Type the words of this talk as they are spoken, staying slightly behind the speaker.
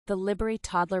The Liberry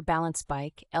Toddler Balance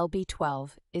Bike,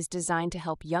 LB-12, is designed to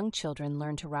help young children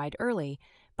learn to ride early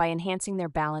by enhancing their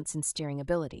balance and steering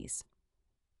abilities.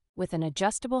 With an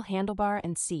adjustable handlebar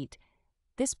and seat,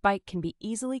 this bike can be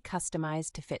easily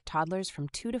customized to fit toddlers from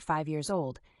 2 to 5 years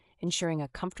old, ensuring a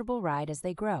comfortable ride as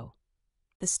they grow.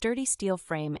 The sturdy steel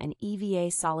frame and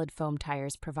EVA solid foam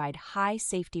tires provide high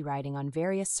safety riding on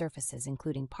various surfaces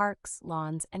including parks,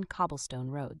 lawns, and cobblestone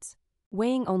roads.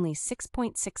 Weighing only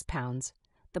 6.6 pounds,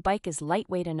 the bike is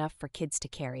lightweight enough for kids to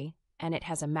carry, and it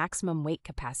has a maximum weight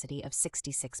capacity of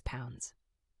 66 pounds.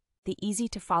 The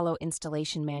easy-to-follow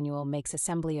installation manual makes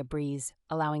assembly a breeze,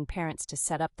 allowing parents to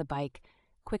set up the bike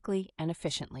quickly and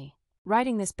efficiently.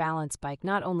 Riding this balance bike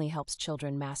not only helps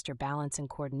children master balance and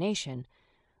coordination,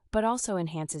 but also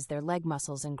enhances their leg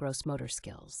muscles and gross motor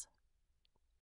skills.